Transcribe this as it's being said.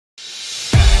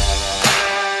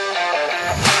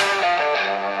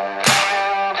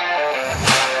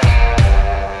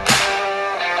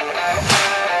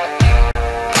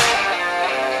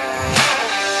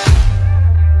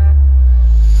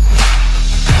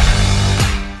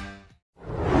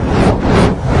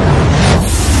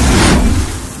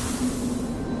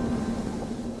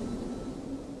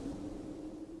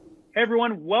Hey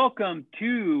everyone, welcome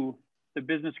to the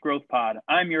Business Growth Pod.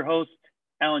 I'm your host,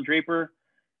 Allan Draper.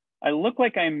 I look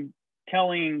like I'm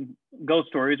telling ghost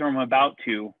stories, or I'm about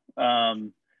to.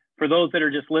 For those that are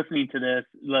just listening to this,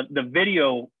 the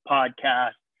video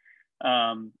podcast,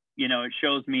 it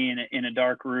shows me in a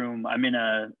dark room. I'm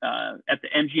at the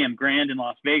MGM Grand in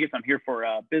Las Vegas. I'm here for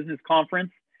a business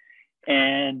conference,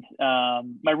 and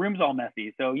my room's all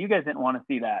messy. So you guys didn't want to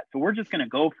see that. So we're just going to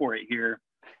go for it here.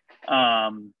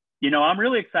 I'm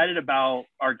really excited about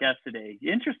our guest today.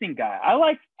 Interesting guy. I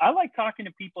like talking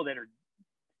to people that are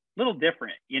a little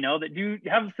different, that do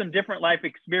have some different life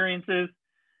experiences.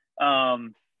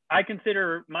 I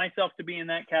consider myself to be in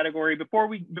that category. Before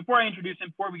I introduce him,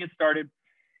 before we get started,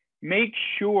 make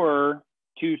sure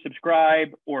to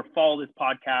subscribe or follow this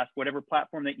podcast, whatever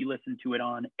platform that you listen to it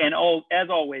on. And as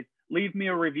always, leave me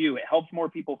a review. It helps more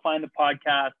people find the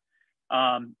podcast.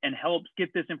 And helps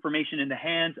get this information in the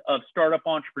hands of startup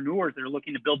entrepreneurs that are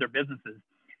looking to build their businesses.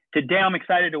 Today, I'm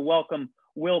excited to welcome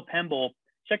Will Pemble.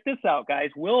 Check this out, guys.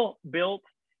 Will built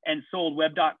and sold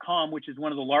web.com, which is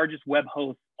one of the largest web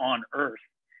hosts on earth.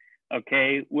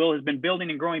 Okay. Will has been building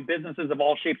and growing businesses of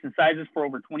all shapes and sizes for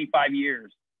over 25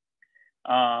 years.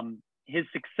 His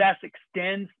success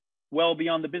extends well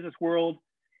beyond the business world.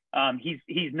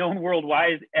 He's known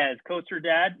worldwide as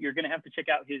CoasterDad. You're going to have to check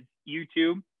out his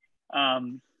YouTube.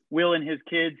 Will and his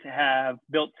kids have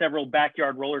built several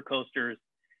backyard roller coasters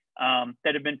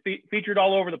that have been featured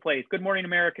all over the place. Good Morning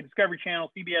America, Discovery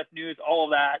Channel, CBS News, all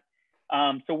of that.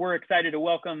 So we're excited to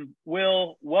welcome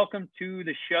Will. Welcome to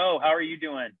the show. How are you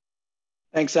doing?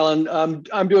 Thanks, Allan.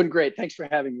 I'm doing great. Thanks for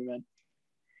having me, man.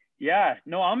 Yeah,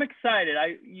 no, I'm excited.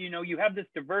 You have this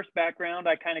diverse background.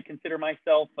 I kind of consider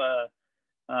myself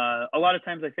a lot of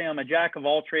times I say I'm a jack of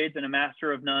all trades and a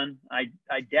master of none.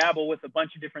 I dabble with a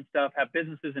bunch of different stuff, have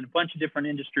businesses in a bunch of different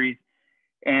industries.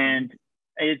 And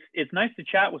it's nice to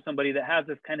chat with somebody that has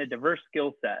this kind of diverse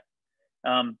skill set.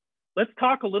 Let's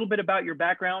talk a little bit about your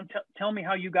background. Tell me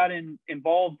how you got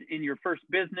involved in your first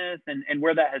business and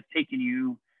where that has taken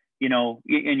you,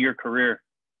 in your career.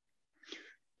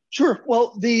 Sure.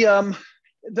 Well, the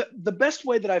best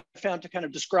way that I've found to kind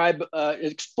of describe,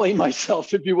 explain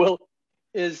myself, if you will,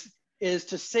 is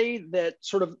to say that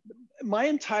sort of my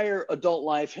entire adult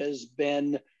life has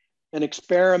been an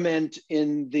experiment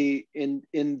in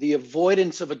the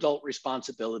avoidance of adult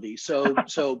responsibility.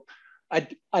 So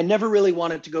I never really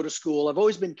wanted to go to school. I've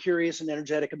always been curious and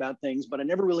energetic about things, but I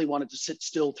never really wanted to sit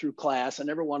still through class. I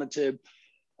never wanted to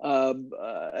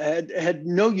had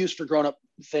no use for grown-up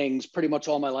things pretty much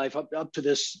all my life up to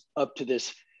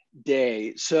this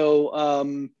day.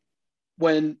 So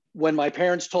when my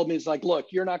parents told me, it's like, look,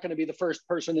 you're not going to be the first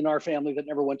person in our family that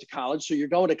never went to college. So you're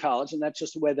going to college, and that's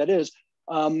just the way that is.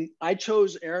 I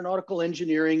chose aeronautical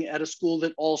engineering at a school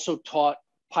that also taught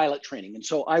pilot training. And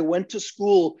so I went to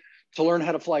school to learn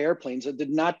how to fly airplanes. I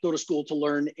did not go to school to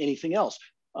learn anything else.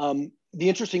 The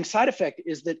interesting side effect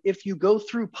is that if you go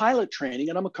through pilot training,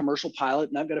 and I'm a commercial pilot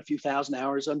and I've got a few thousand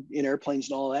hours in airplanes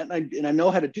and all that, and I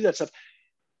know how to do that stuff.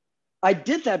 I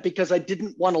did that because I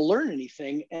didn't want to learn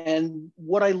anything. And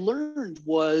what I learned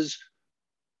was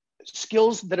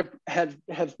skills that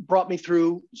have brought me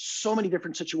through so many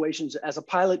different situations. As a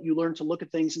pilot, you learn to look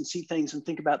at things and see things and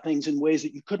think about things in ways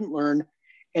that you couldn't learn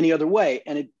any other way.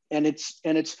 And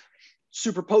it's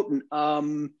super potent.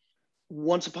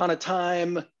 Once upon a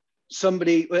time,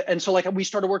 we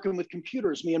started working with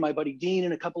computers, me and my buddy Dean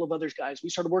and a couple of other guys. We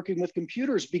started working with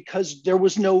computers because there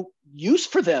was no use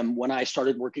for them when I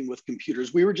started working with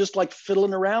computers. We were just like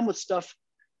fiddling around with stuff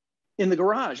in the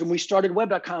garage. And we started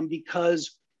web.com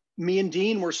because me and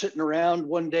Dean were sitting around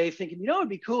one day thinking, it'd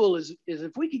be cool is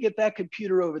if we could get that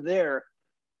computer over there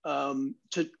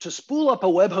to spool up a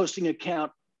web hosting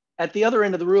account at the other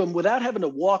end of the room without having to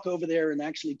walk over there and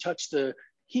actually touch the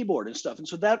keyboard and stuff. And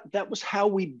so that was how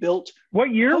we built.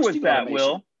 What year was that, automation.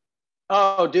 Will?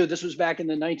 Oh, dude, this was back in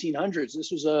the 1900s.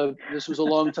 This was a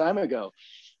long time ago.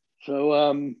 So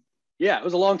it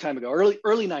was a long time ago, early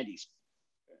 90s.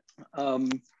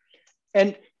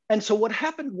 And so what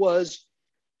happened was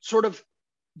sort of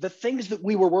the things that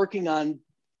we were working on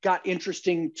got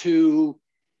interesting to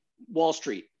Wall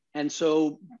Street. And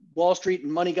so Wall Street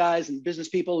and money guys and business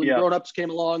people and grown-ups came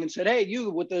along and said, hey, you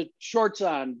with the shorts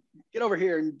on, get over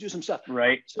here and do some stuff.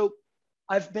 Right. So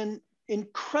I've been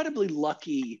incredibly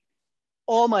lucky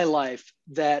all my life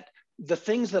that the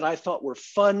things that I thought were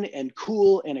fun and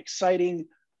cool and exciting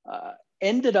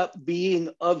ended up being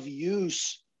of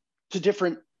use to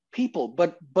different people.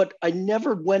 But I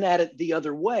never went at it the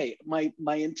other way.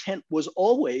 My intent was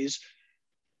always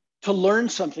to learn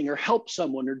something or help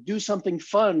someone or do something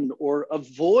fun or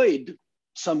avoid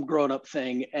some grown-up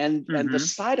thing. And the Mm-hmm.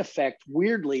 side effect,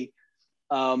 weirdly,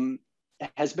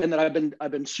 has been that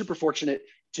I've been super fortunate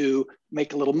to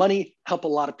make a little money, help a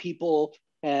lot of people,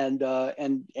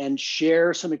 and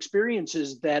share some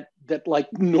experiences that like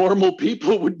normal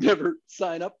people would never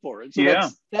sign up for. And so Yeah.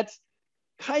 that's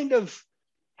kind of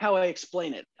how I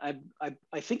explain it.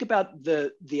 I think about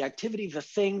the activity, the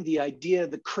thing, the idea,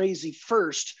 the crazy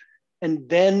first, and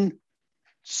then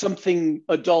something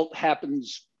adult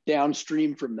happens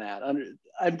downstream from that.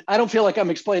 I don't feel like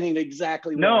I'm explaining it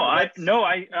exactly No, well.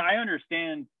 I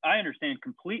understand. I understand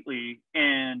completely.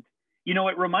 And, you know,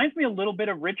 it reminds me a little bit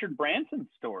of Richard Branson's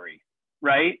story,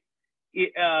 right?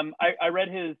 I read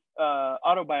his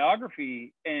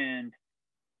autobiography, and,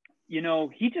 you know,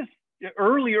 he just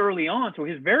early on. So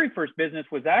his very first business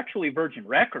was actually Virgin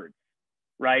Records,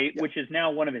 right? Yeah. Which is now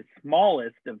one of his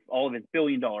smallest of all of his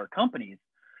billion-dollar companies.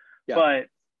 Yeah. But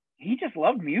he just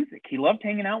loved music. He loved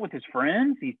hanging out with his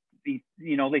friends. He,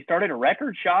 you know, they started a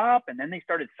record shop, and then they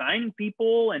started signing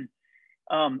people. And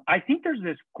I think there's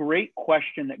this great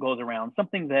question that goes around,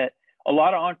 something that a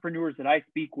lot of entrepreneurs that I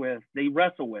speak with, they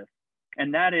wrestle with.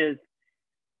 And that is,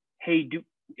 hey,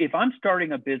 if I'm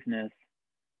starting a business,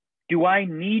 do I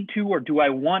need to, or do I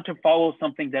want to follow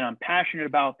something that I'm passionate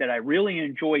about, that I really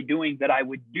enjoy doing, that I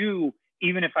would do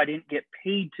even if I didn't get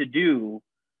paid to do?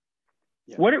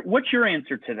 Yeah. What's your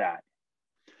answer to that?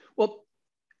 Well,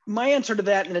 my answer to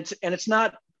that, and it's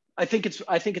not, I think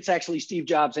it's actually Steve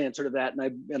Jobs' answer to that,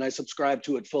 and I subscribe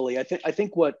to it fully. I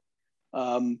think what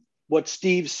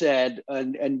Steve said,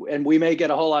 and we may get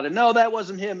a whole lot of no, that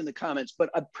wasn't him in the comments, but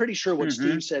I'm pretty sure what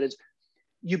Steve said is,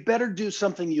 you better do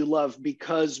something you love,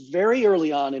 because very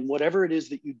early on in whatever it is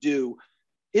that you do,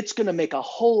 it's going to make a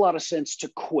whole lot of sense to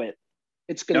quit.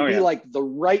 It's going to be like the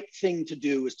right thing to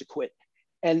do is to quit.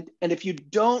 And if you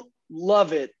don't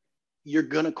love it, you're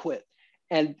going to quit.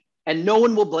 And no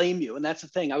one will blame you. And that's the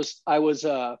thing. I was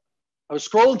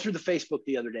scrolling through the Facebook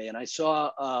the other day, and I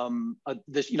saw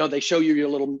this, you know, they show you your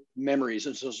little memories.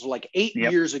 And so it was like 8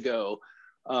 years ago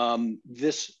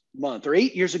this month, or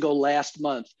 8 years ago last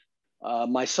month,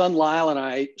 my son Lyle and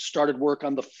I started work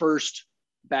on the first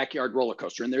backyard roller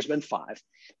coaster, and there's been 5.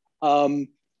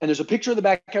 And there's a picture of the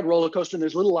backyard roller coaster, and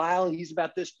there's little Lyle, and he's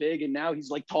about this big, and now he's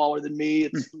like taller than me.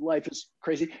 Life is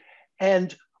crazy.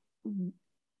 And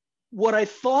what I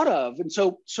thought of, and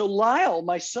so Lyle,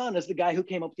 my son, is the guy who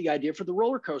came up with the idea for the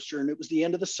roller coaster, and it was the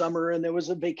end of the summer, and there was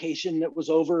a vacation that was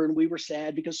over, and we were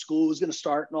sad because school was going to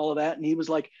start and all of that. And he was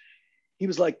like,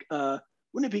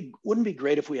 wouldn't it be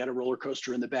great if we had a roller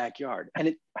coaster in the backyard?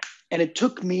 And it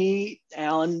took me,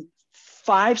 Allan,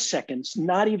 5 seconds,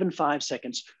 not even 5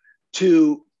 seconds,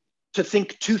 to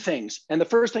think 2 things. And the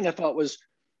first thing I thought was,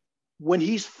 when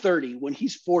he's 30, when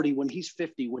he's 40, when he's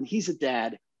 50, when he's a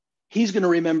dad, he's going to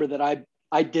remember that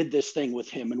I did this thing with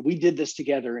him, and we did this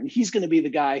together. And he's going to be the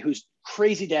guy whose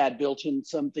crazy dad built him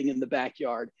something in the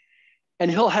backyard. And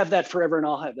he'll have that forever, and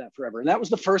I'll have that forever. And that was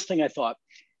the first thing I thought.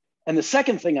 And the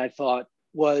second thing I thought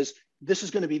was, this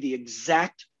is going to be the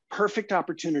exact perfect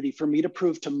opportunity for me to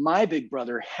prove to my big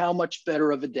brother how much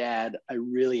better of a dad I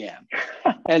really am.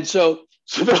 And so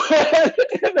those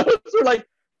are like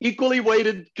equally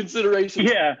weighted considerations.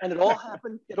 Yeah. And it all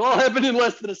happened in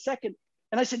less than a second.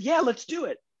 And I said, yeah, let's do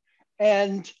it.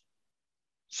 And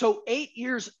so 8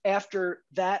 years after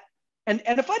that, and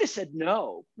if I'd have said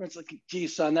no, it's like,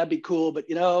 geez, son, that'd be cool, but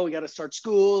you know, we got to start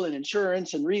school and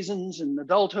insurance and reasons and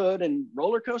adulthood and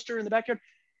roller coaster in the backyard.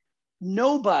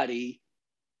 Nobody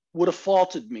would have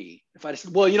faulted me if I'd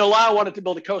said, well, you know, Lyle wanted to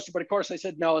build a coaster, but of course I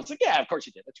said no. It's like, yeah, of course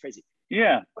you did. That's crazy.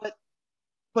 Yeah.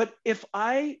 But if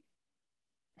I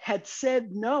had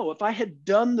said no, if I had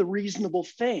done the reasonable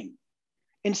thing,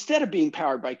 instead of being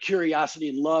powered by curiosity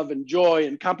and love and joy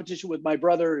and competition with my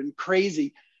brother and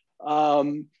crazy,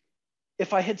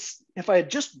 if I had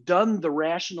just done the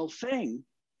rational thing,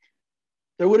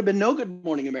 there would have been no Good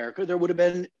Morning America. There would have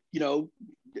been, you know,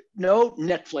 no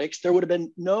Netflix. There would have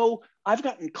been no. I've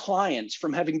gotten clients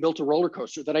from having built a roller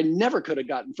coaster that I never could have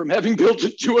gotten from having built a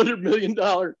 $200 million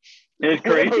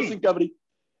hosting company.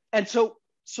 And so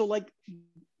like,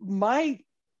 my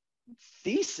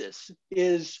thesis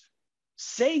is,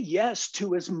 say yes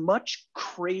to as much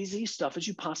crazy stuff as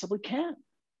you possibly can,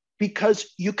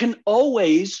 because you can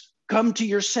always come to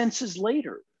your senses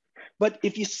later. But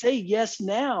if you say yes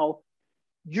now,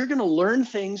 you're going to learn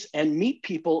things and meet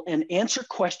people and answer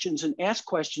questions and ask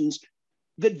questions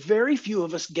that very few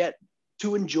of us get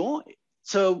to enjoy.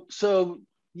 So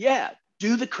yeah,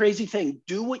 do the crazy thing.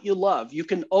 Do what you love. You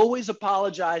can always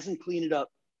apologize and clean it up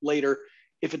later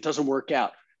if it doesn't work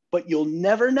out. But you'll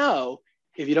never know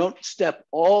if you don't step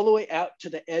all the way out to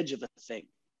the edge of a thing.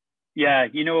 Yeah,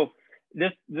 you know,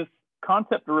 this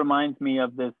concept reminds me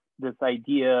of this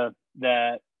idea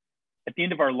that at the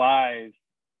end of our lives,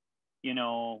 you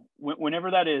know,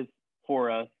 whenever that is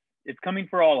for us, it's coming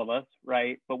for all of us,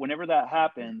 right? But whenever that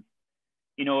happens,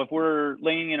 you know, if we're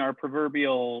laying on our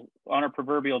proverbial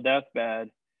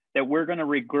deathbed, that we're going to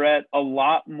regret a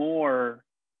lot more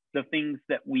the things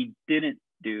that we didn't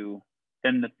do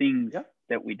than the things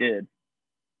that we did.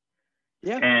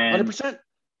 Yeah, and 100%.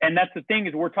 And that's the thing,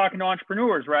 is we're talking to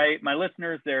entrepreneurs, right? My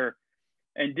listeners, they're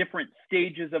in different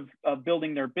stages of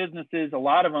building their businesses. A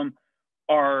lot of them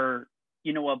are,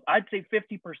 you know, I'd say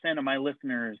 50% of my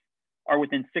listeners are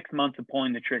within 6 months of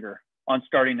pulling the trigger on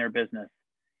starting their business.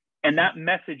 And that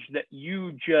message that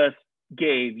you just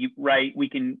gave, right? We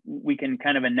can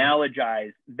kind of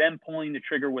analogize them pulling the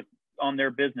trigger on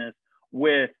their business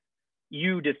with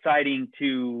you deciding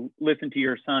to listen to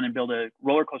your son and build a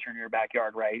roller coaster in your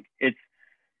backyard, right?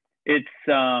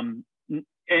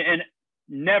 And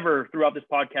never throughout this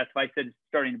podcast have I said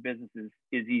starting a business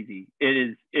is easy.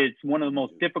 It's one of the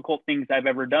most difficult things I've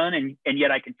ever done, and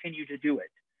yet I continue to do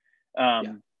it.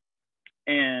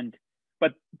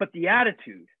 But the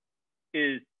attitude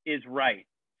is right.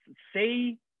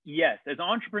 Say yes. As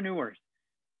entrepreneurs,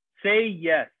 say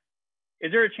yes.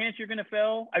 Is there a chance you're going to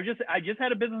fail? I just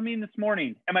had a business meeting this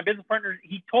morning, and my business partner,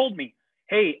 he told me,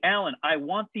 "Hey, Allan, I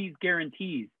want these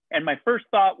guarantees." And my first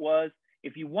thought was,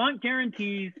 if you want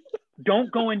guarantees,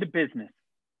 don't go into business,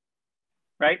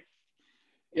 right?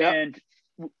 Yeah. And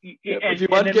if you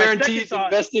want guarantees,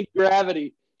 invest in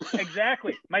gravity.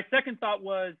 Exactly. My second thought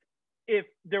was, if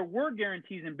there were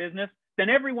guarantees in business, then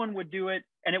everyone would do it,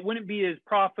 and it wouldn't be as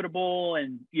profitable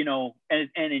and, you know, and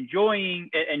enjoying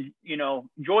and, you know,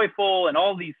 joyful and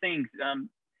all these things.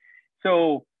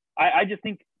 So I just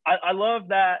think I love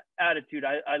that attitude.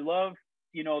 I love,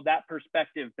 you know, that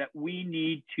perspective that we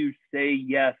need to say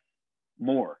yes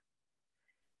more.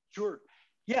 Sure.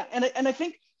 Yeah. And I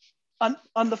think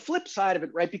on the flip side of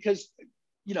it, right, because,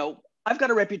 you know, I've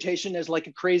got a reputation as like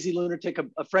a crazy lunatic.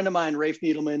 A friend of mine, Rafe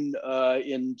Needleman,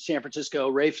 in San Francisco,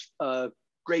 Rafe's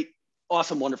great,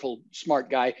 awesome, wonderful, smart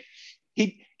guy.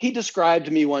 He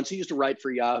described me once. He used to write for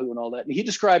Yahoo and all that. And he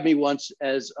described me once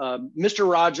as Mr.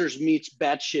 Rogers meets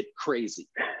batshit crazy.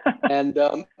 And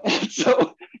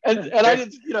so I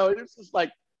just, you know, it's just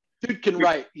like, dude can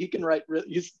write. He can write.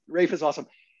 Rafe is awesome.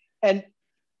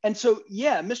 And so,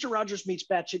 yeah, Mr. Rogers meets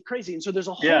batshit crazy. And so there's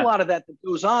a whole lot of that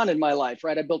goes on in my life,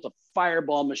 right? I built a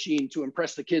fireball machine to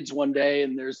impress the kids one day,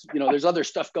 and there's other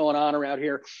stuff going on around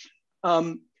here.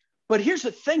 But here's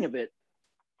the thing of it.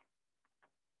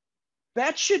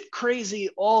 Batshit crazy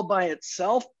all by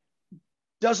itself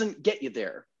doesn't get you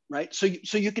there, right? So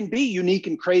you can be unique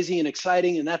and crazy and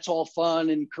exciting, and that's all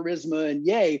fun and charisma and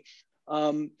yay.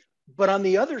 But on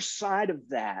the other side of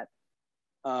that,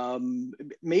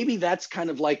 maybe that's kind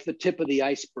of like the tip of the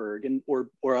iceberg, and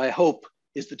or I hope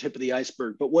is the tip of the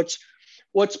iceberg. But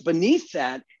what's beneath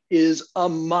that is a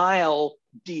mile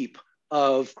deep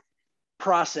of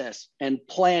process and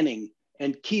planning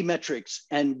and key metrics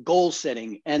and goal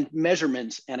setting and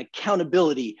measurements and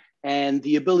accountability and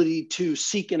the ability to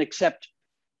seek and accept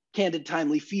candid,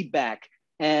 timely feedback.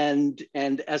 And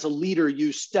as a leader,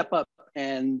 you step up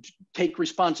and take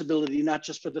responsibility, not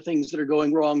just for the things that are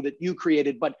going wrong that you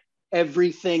created, but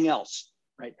everything else,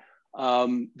 right?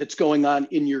 That's going on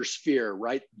in your sphere,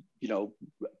 right? You know,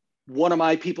 one of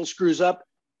my people screws up,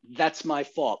 that's my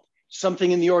fault.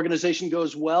 Something in the organization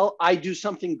goes well, I do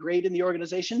something great in the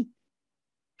organization,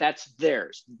 that's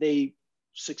theirs. They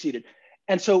succeeded.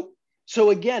 And so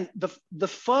again, the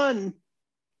fun,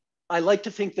 I like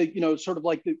to think that, you know, sort of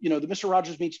like the Mr.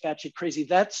 Rogers meets batshit crazy,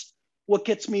 that's what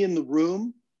gets me in the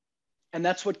room. And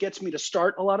that's what gets me to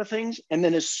start a lot of things. And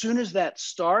then as soon as that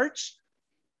starts,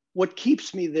 what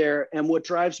keeps me there and what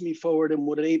drives me forward and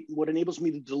what enables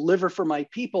me to deliver for my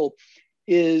people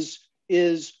is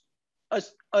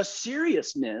a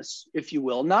seriousness, if you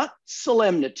will, not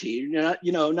solemnity,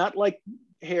 not like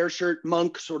hair shirt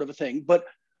monk sort of a thing, but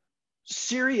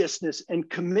seriousness and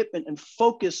commitment and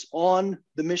focus on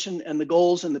the mission and the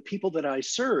goals and the people that I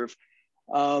serve.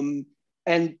 And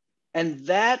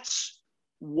that's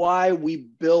why we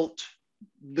built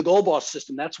the Goal Boss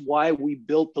system. That's why we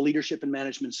built the leadership and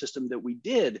management system that we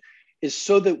did, is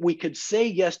so that we could say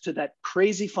yes to that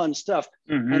crazy fun stuff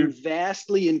and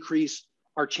vastly increase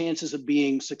our chances of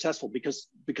being successful.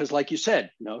 Because like you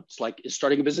said, it's like, is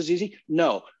starting a business easy?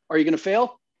 No. Are you going to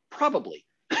fail? Probably.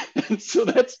 And so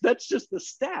that's just the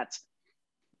stats.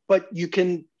 But you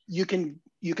can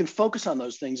focus on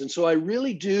those things. And so I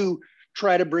really do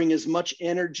try to bring as much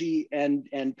energy and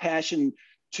passion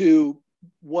to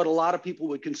what a lot of people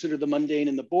would consider the mundane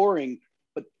and the boring,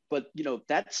 but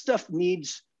that stuff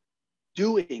needs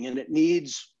doing, and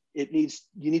you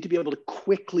need to be able to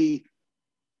quickly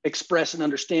express and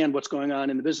understand what's going on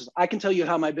in the business. I can tell you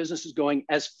how my business is going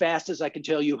as fast as I can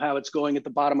tell you how it's going at the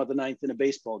bottom of the ninth in a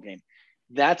baseball game.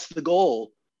 That's the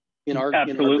goal in our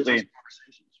business conversations,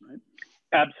 right?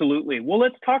 Absolutely. Well,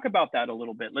 let's talk about that a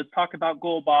little bit. Let's talk about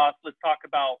Goal Boss. Let's talk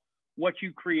about what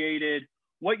you created,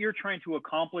 what you're trying to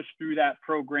accomplish through that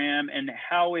program, and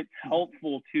how it's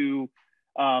helpful to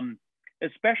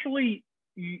especially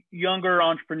younger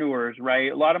entrepreneurs,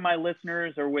 right? A lot of my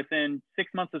listeners are within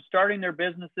 6 months of starting their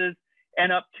businesses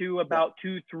and up to about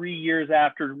 2-3 years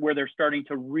after, where they're starting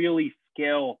to really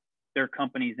scale their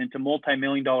companies into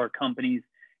multi-million-dollar companies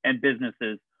and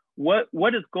businesses.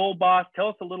 What is Goal Boss? Tell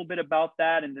us a little bit about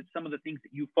that and some of the things that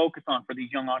you focus on for these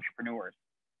young entrepreneurs.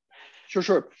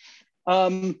 Sure.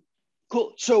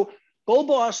 Cool. So Goal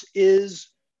Boss is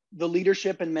the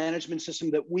leadership and management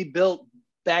system that we built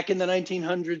back in the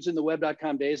 1900s in the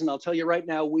web.com days. And I'll tell you right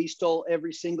now, we stole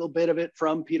every single bit of it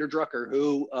from Peter Drucker,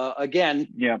 who, again,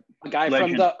 a guy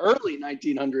from the early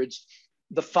 1900s,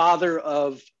 the father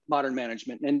of modern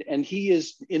management. And he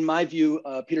is, in my view,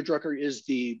 Peter Drucker is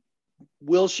the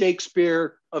Will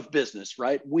Shakespeare of business,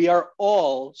 right? We are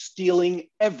all stealing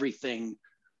everything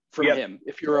from him.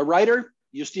 If you're a writer,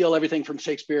 you steal everything from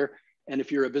Shakespeare. And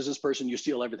if you're a business person, you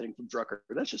steal everything from Drucker.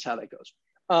 That's just how that goes.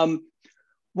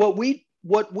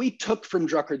 What we took from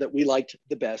Drucker that we liked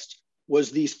the best was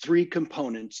these three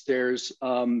components. There's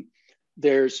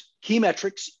key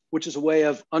metrics, which is a way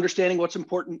of understanding what's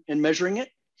important and measuring it.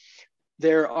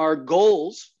 There are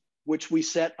goals, which we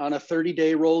set on a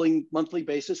 30-day rolling monthly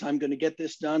basis. I'm going to get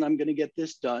this done. I'm going to get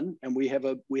this done. And we have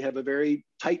a very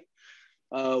tight,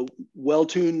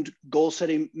 well-tuned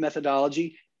goal-setting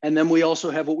methodology. And then we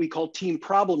also have what we call team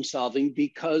problem solving,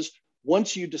 because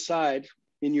once you decide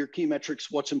in your key metrics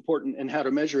what's important and how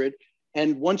to measure it,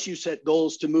 and once you set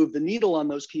goals to move the needle on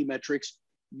those key metrics,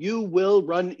 you will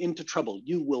run into trouble.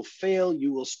 You will fail,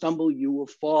 you will stumble, you will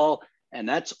fall, and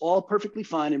that's all perfectly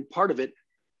fine. And part of it,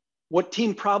 what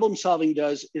team problem solving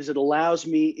does is it allows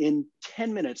me in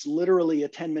 10 minutes, literally a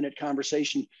 10-minute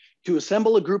conversation, to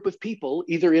assemble a group of people,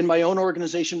 either in my own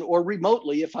organization or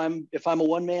remotely if I'm a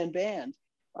one-man band,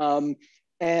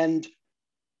 and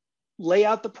lay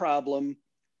out the problem,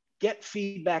 get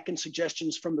feedback and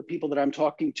suggestions from the people that I'm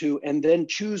talking to, and then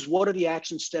choose what are the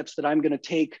action steps that I'm going to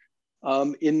take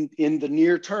in the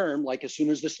near term, like as soon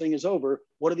as this thing is over,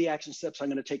 what are the action steps I'm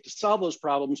going to take to solve those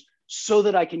problems so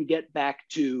that I can get back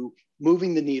to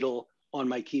moving the needle on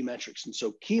my key metrics. And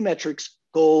so key metrics,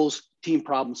 goals, team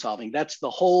problem solving, that's the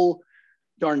whole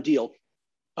darn deal.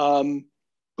 Goal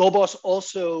Boss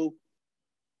also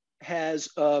has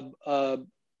a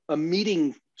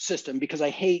meeting system, because I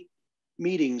hate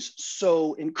meetings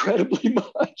so incredibly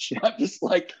much. I'm just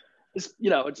like, it's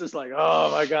just like,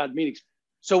 oh my God, meetings.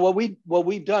 So what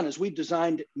we've done is we've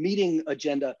designed meeting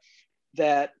agenda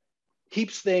that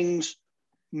keeps things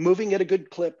moving at a good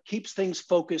clip, keeps things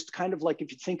focused, kind of like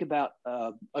if you think about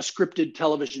a scripted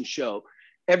television show.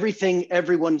 Everything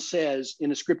everyone says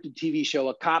in a scripted TV show,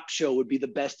 a cop show would be the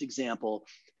best example.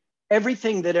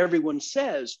 Everything that everyone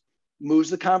says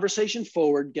moves the conversation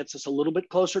forward, gets us a little bit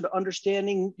closer to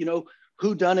understanding,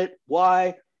 who done it,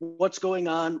 why, what's going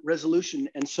on, resolution.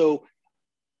 And so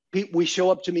we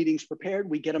show up to meetings prepared,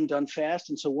 we get them done fast.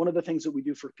 And so one of the things that we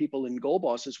do for people in Goal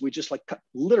Boss is we just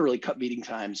literally cut meeting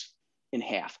times in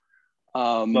half.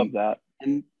 Love that.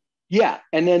 And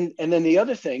then the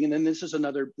other thing, and then this is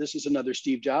another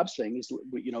Steve Jobs thing, is,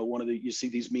 you see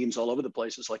these memes all over the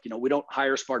place. It's like, we don't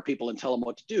hire smart people and tell them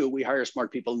what to do. We hire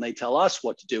smart people and they tell us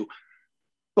what to do.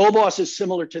 Goal Boss is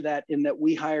similar to that in that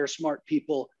we hire smart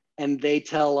people and they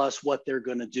tell us what they're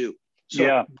going to do.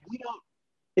 So we don't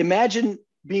imagine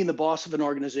being the boss of an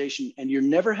organization and you're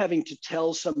never having to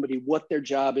tell somebody what their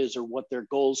job is or what their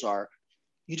goals are.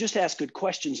 You just ask good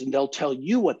questions and they'll tell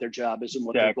you what their job is and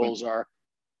what their goals are.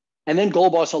 And then Goal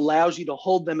Boss allows you to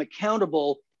hold them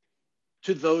accountable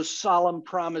to those solemn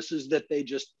promises that they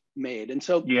just made. And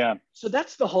so, so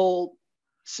that's the whole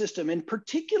system. And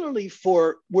particularly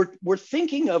we're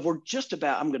thinking of, I'm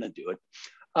going to do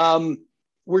it.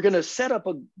 We're going to set up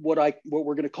what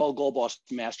we're going to call Goal Boss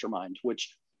Mastermind,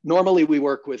 which normally we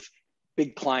work with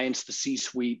big clients, the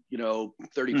C-suite, $30,000,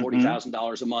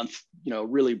 $40,000 a month,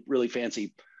 really, really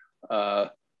fancy. And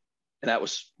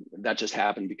that just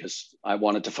happened because I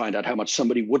wanted to find out how much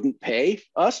somebody wouldn't pay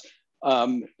us.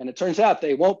 And it turns out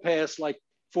they won't pay us like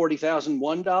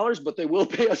 $40,001, but they will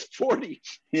pay us 40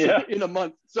 in a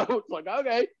month. So it's like,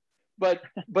 okay. But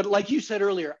like you said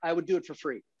earlier, I would do it for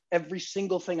free. Every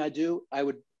single thing I do,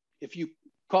 if you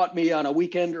caught me on a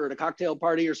weekend or at a cocktail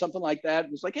party or something like that.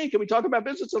 It was like, hey, can we talk about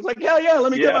business? I was like, hell yeah,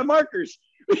 let me get my markers.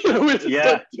 We just start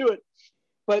to do it.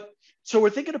 But so we're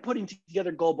thinking of putting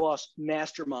together Goal Boss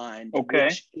Mastermind,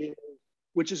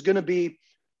 which is going to be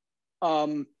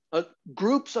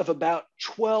groups of about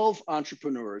 12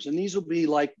 entrepreneurs. And these will be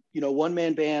like,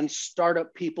 one-man bands,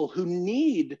 startup people who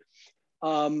need,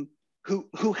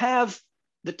 who have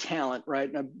the talent,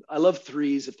 right? And I love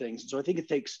threes of things. So I think it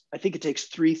takes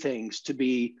three things to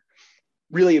be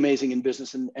really amazing in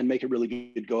business and make a really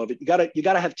good go of it. You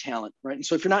gotta have talent, right? And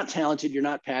so if you're not talented, you're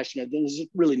not passionate, then there's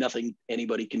really nothing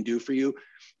anybody can do for you.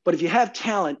 But if you have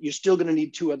talent, you're still gonna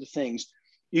need two other things.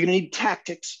 You're gonna need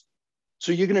tactics.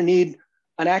 So you're gonna need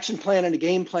an action plan and a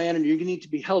game plan, and you're gonna need to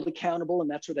be held accountable. And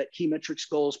that's where that key metrics,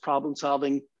 goals, problem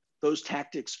solving, those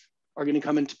tactics are going to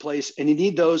come into place. And you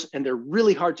need those, and they're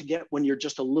really hard to get when you're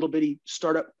just a little bitty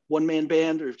startup one-man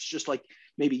band, or it's just like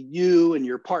maybe you and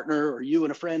your partner or you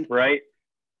and a friend. Right.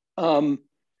 And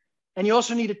you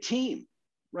also need a team,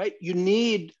 right? You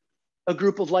need a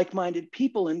group of like-minded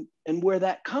people. And where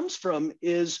that comes from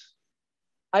is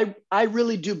I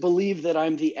really do believe that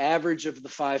I'm the average of the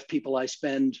 5 people I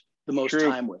spend the most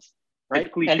time with, right?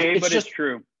 It's cliche, but it's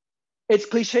true. It's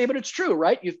cliche, but it's true,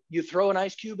 right? You throw an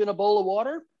ice cube in a bowl of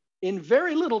water, in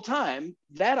very little time,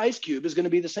 that ice cube is going to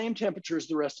be the same temperature as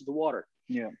the rest of the water.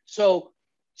 Yeah. So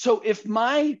if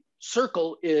my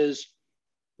circle is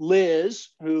Liz,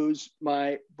 who's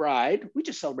my bride, we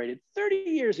just celebrated 30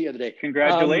 years the other day.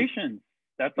 Congratulations.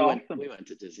 That's awesome. We went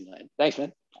to Disneyland. Thanks,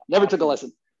 man. Never took a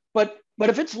lesson. But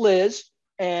if it's Liz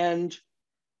and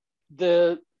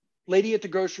the lady at the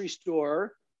grocery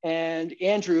store and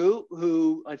Andrew,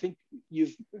 who I think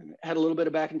you've had a little bit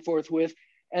of back and forth with,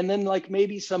 and then like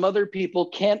maybe some other people,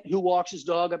 Kent, who walks his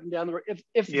dog up and down the road.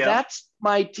 If that's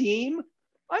my team,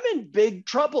 I'm in big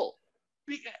trouble.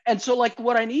 And so like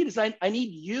what I need is I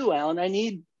need you, Allan. I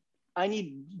need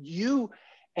you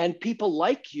and people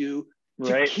like you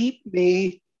to keep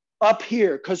me up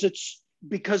here, because it's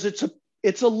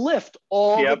a lift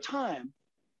all the time.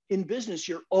 In business,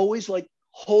 you're always like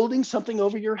holding something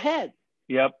over your head.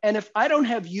 Yep. And if I don't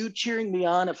have you cheering me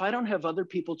on, if I don't have other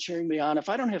people cheering me on, if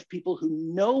I don't have people who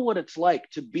know what it's like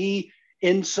to be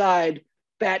inside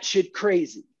batshit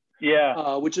crazy,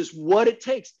 which is what it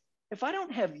takes. If I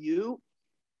don't have you,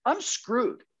 I'm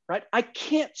screwed, right? I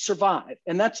can't survive.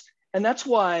 And that's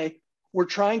why we're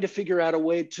trying to figure out a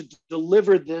way to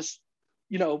deliver this,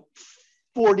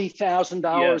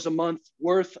 $40,000 a month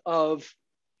worth of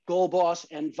Goal Boss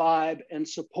and vibe and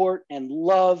support and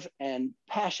love and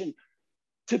passion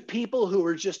to people who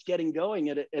are just getting going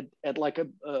at like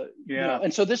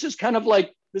and so this is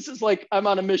like I'm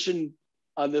on a mission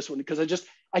on this one, because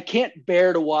I can't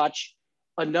bear to watch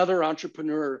another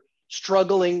entrepreneur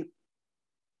struggling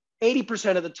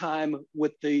 80% of the time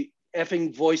with the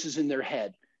effing voices in their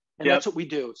head. And that's what we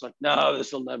do. It's like, no,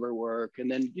 this will never work. And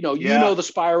then, you know the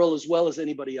spiral as well as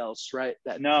anybody else, right?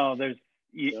 It's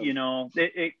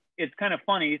kind of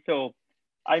funny. So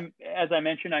as I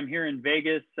mentioned, I'm here in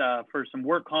Vegas for some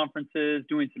work conferences,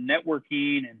 doing some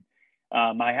networking. And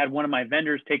I had one of my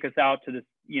vendors take us out to this,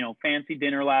 fancy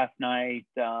dinner last night.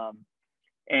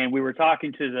 And we were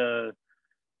talking to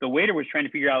the waiter was trying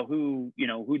to figure out who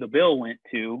the bill went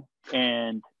to.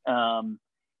 And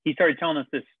he started telling us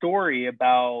this story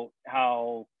about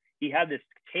how he had this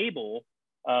table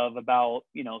of about,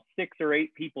 6 or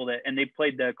 8 people and they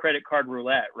played the credit card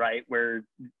roulette, right? Where,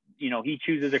 he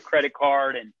chooses a credit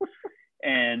card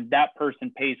and that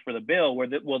person pays for the bill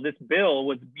this bill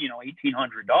was,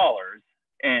 $1,800.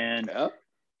 And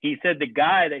he said the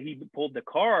guy that he pulled the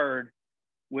card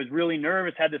was really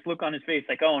nervous, had this look on his face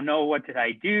like, oh no, what did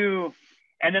I do?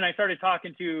 And then I started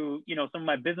talking to, some of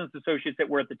my business associates that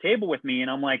were at the table with me.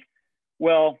 And I'm like,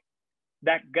 well,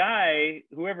 that guy,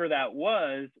 whoever that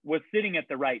was sitting at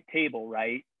the right table,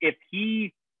 right? If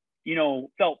he,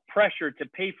 felt pressure to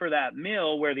pay for that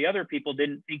meal where the other people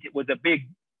didn't think it was a big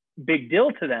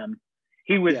deal to them,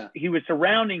 he was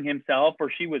surrounding himself, or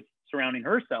she was surrounding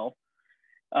herself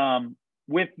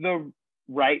with the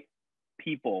right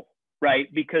people,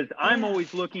 right? Because I'm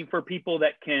always looking for people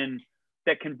that can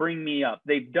bring me up.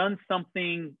 They've done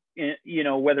something,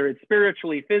 whether it's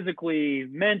spiritually, physically,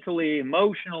 mentally,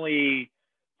 emotionally,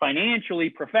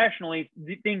 financially, professionally,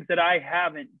 things that I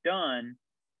haven't done,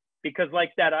 because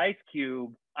like that ice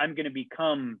cube, I'm going to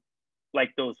become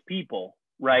like those people,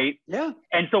 right? Yeah.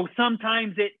 And so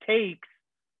sometimes it takes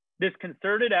this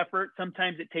concerted effort.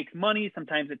 Sometimes it takes money.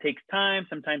 Sometimes it takes time.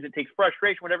 Sometimes it takes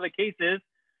frustration, whatever the case is,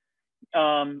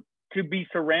 to be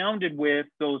surrounded with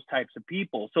those types of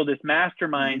people. So this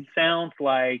mastermind sounds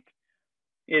like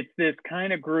it's this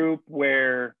kind of group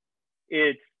where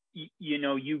it's,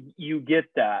 you get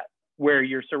that, where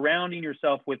you're surrounding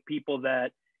yourself with people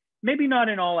that maybe not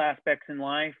in all aspects in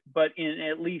life, but in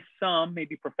at least some,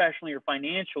 maybe professionally or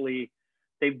financially,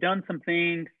 they've done some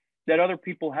things that other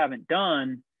people haven't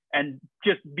done. And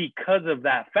just because of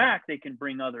that fact, they can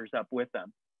bring others up with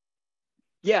them.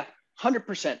 Yeah,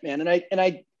 100%, man. And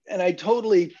I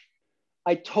totally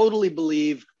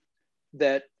believe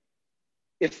that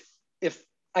if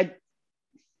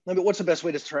what's the best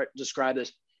way to describe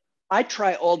this? I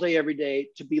try all day, every day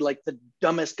to be like the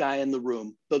dumbest guy in the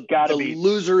room, the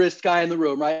loserest guy in the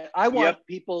room, right? I want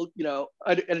people,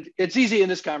 and it's easy in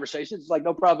this conversation. It's like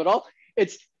no problem at all.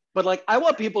 But like, I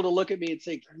want people to look at me and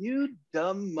say, "You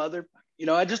dumb mother,"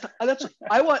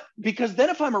 because then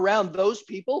if I'm around those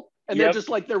people and they're just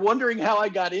like, they're wondering how I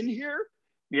got in here.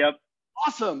 Yep.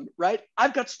 Awesome, right?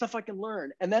 I've got stuff I can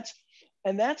learn, and that's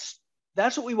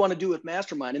what we want to do with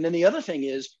Mastermind. And then the other thing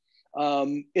is,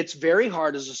 it's very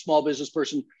hard as a small business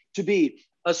person to be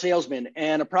a salesman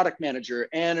and a product manager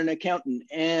and an accountant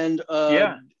and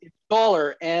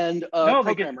installer and a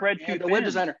programmer and a web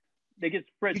designer. They get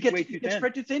spread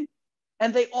too thin.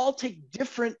 And they all take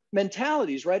different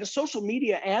mentalities, right? A social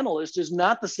media analyst is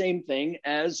not the same thing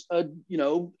as a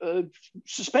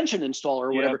suspension installer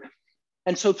or whatever.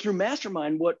 And so through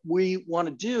Mastermind, what we want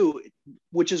to do,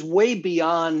 which is way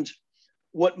beyond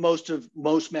what most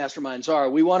masterminds are,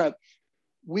 we want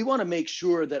to make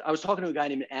sure that, I was talking to a guy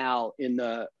named Al in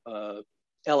LA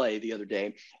the other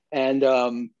day, and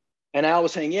Al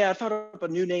was saying, I thought up a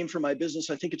new name for my business.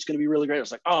 I think it's going to be really great. I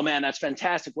was like, oh man, that's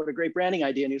fantastic. What a great branding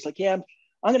idea. And he was like, yeah,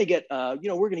 I'm going to get, we're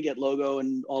going to get logo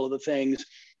and all of the things.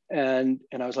 And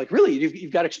I was like, really,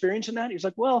 you've got experience in that? He was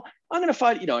like, well, I'm going to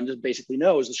find, and just basically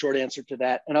no is the short answer to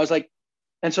that. And I was like,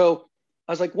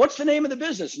 what's the name of the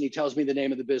business? And he tells me the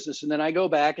name of the business. And then I go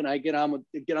back and I get on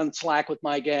Slack with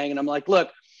my gang. And I'm like, look,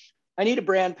 I need a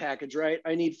brand package, right?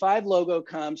 I need 5 logo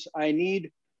comps. I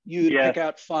need you to pick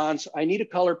out fonts. I need a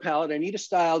color palette. I need a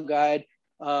style guide.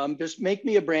 Just make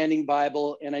me a branding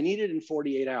Bible. And I need it in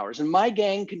 48 hours. And my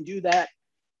gang can do that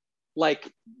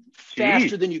like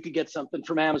faster than you could get something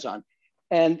from Amazon.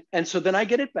 And so then I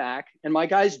get it back and my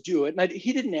guys do it. And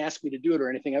he didn't ask me to do it or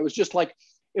anything. I was just like,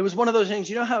 it was one of those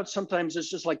things, how sometimes it's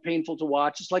just like painful to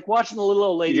watch. It's like watching the little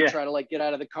old lady try to like get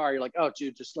out of the car. You're like, oh,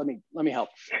 dude, just let me help.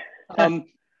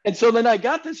 And so then I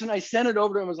got this and I sent it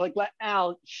over to him. I was like,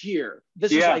 Al, here,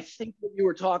 this is, I think, what you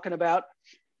were talking about.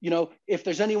 If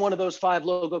there's any one of those 5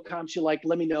 logo comps you like,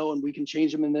 let me know and we can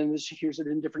change them. And then here's it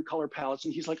in different color palettes.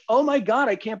 And he's like, oh my God,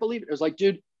 I can't believe it. I was like,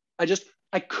 dude,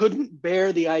 I couldn't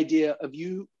bear the idea of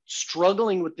you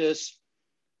struggling with this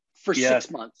for 6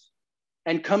 months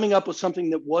and coming up with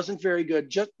something that wasn't very good,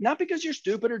 just not because you're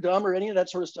stupid or dumb or any of that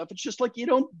sort of stuff. It's just like, you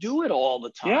don't do it all the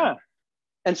time. Yeah.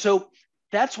 And so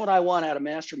that's what I want out of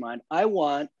Mastermind. I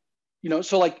want,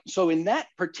 so in that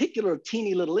particular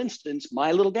teeny little instance,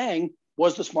 my little gang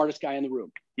was the smartest guy in the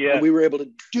room. Yeah. And we were able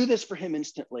to do this for him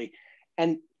instantly.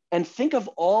 And think of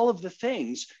all of the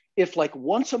things. If like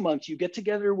once a month you get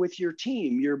together with your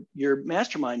team, your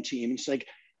Mastermind team, it's like,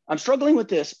 I'm struggling with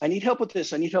this. I need help with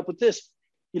this. I need help with this.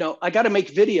 I got to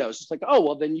make videos. It's like, oh,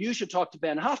 well, then you should talk to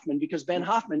Ben Hoffman because Ben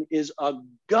Hoffman is a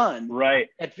gun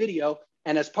at video.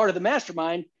 And as part of the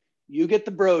Mastermind, you get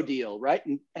the bro deal, right?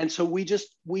 And so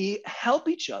we help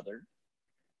each other,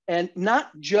 and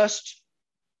not just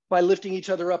by lifting each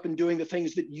other up and doing the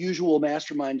things that usual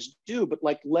masterminds do, but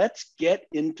like, let's get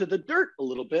into the dirt a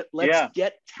little bit. Let's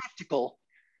get tactical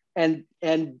and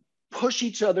push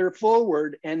each other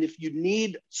forward. And if you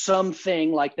need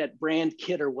something like that brand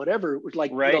kit or whatever, it was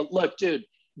like, look, dude,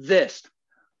 this.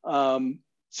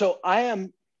 So I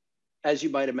am, as you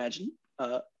might imagine,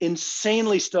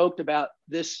 insanely stoked about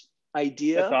this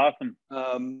idea. That's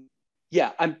awesome.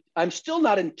 I'm still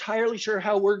not entirely sure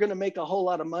how we're going to make a whole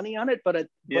lot of money on it, but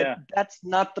that's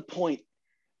not the point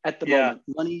at the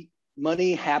moment.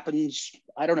 Money happens.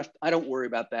 I don't worry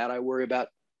about that. I worry about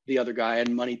the other guy,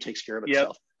 and money takes care of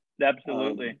itself.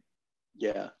 Absolutely.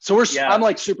 So I'm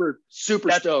like super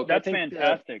stoked. That's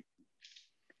fantastic.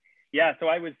 So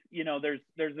I was,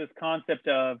 there's this concept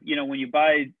of, when you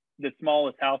buy the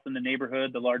smallest house in the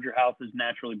neighborhood, the larger houses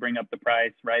naturally bring up the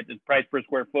price, right? The price per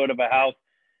square foot of a house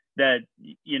that,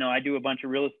 I do a bunch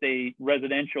of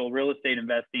residential real estate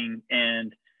investing,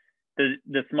 and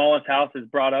the smallest house is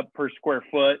brought up per square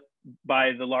foot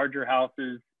by the larger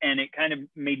houses. And it kind of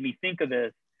made me think of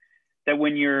this, that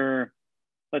when you're,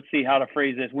 let's see how to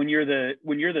phrase this, when you're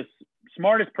the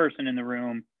smartest person in the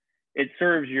room, it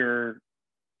serves your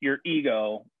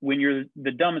ego. When you're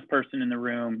the dumbest person in the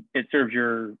room, it serves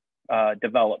your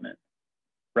development,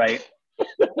 right?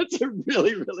 That's a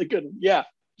really, really good one. Yeah.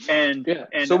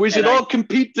 So we should all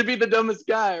compete to be the dumbest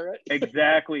guy, right?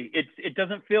 Exactly. It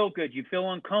doesn't feel good. You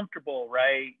feel uncomfortable,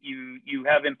 right? You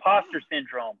have imposter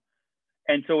syndrome.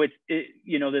 And so this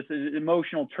is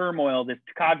emotional turmoil, this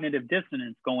cognitive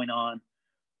dissonance going on.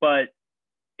 But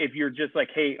if you're just like,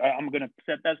 hey, I'm going to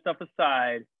set that stuff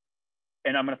aside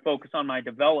and I'm going to focus on my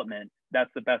development, that's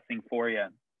the best thing for you.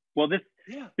 Well, this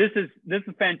is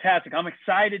fantastic. I'm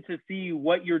excited to see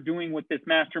what you're doing with this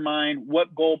mastermind,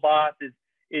 what Goal Boss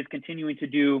is continuing to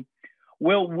do.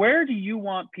 Will, where do you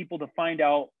want people to find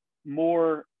out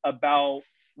more about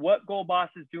what Goal Boss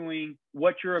is doing,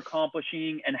 what you're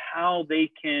accomplishing, and how they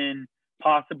can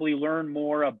possibly learn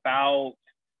more about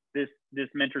this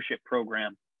mentorship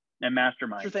program and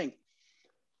mastermind? Sure thing.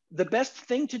 The best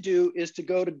thing to do is to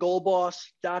go to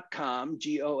goalboss.com,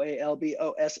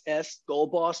 GOALBOSS,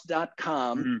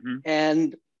 goalboss.com.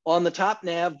 And on the top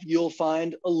nav, you'll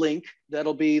find a link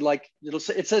that'll be like, it'll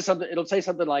say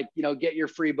something like, get your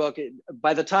free book.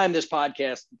 By the time this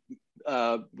podcast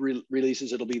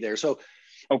releases, it'll be there. So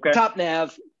top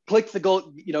nav, click the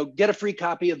goal, get a free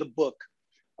copy of the book.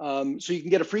 So you can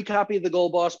get a free copy of the Goal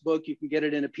Boss book. You can get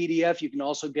it in a PDF. You can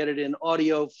also get it in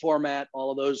audio format,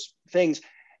 all of those things.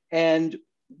 And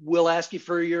we'll ask you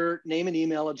for your name and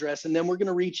email address. And then we're going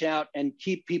to reach out and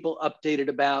keep people updated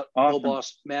about Goal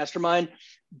Boss Mastermind.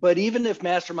 But even if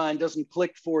Mastermind doesn't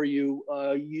click for you,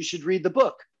 you should read the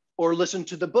book or listen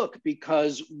to the book,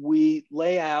 because we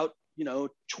lay out,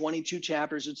 22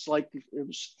 chapters.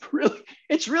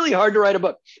 It's really hard to write a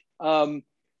book.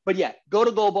 But yeah, go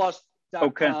to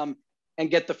goalboss.com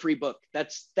and get the free book.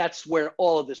 That's where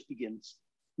all of this begins.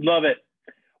 Love it.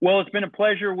 Well, it's been a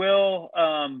pleasure, Will.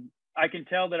 I can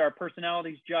tell that our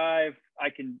personalities jive.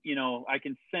 I can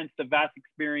sense the vast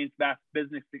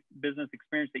business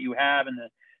experience that you have and the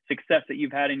success that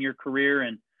you've had in your career,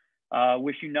 and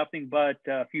wish you nothing but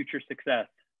future success.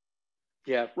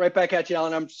 Yeah, right back at you,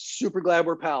 Allan. I'm super glad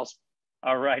we're pals.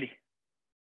 All righty.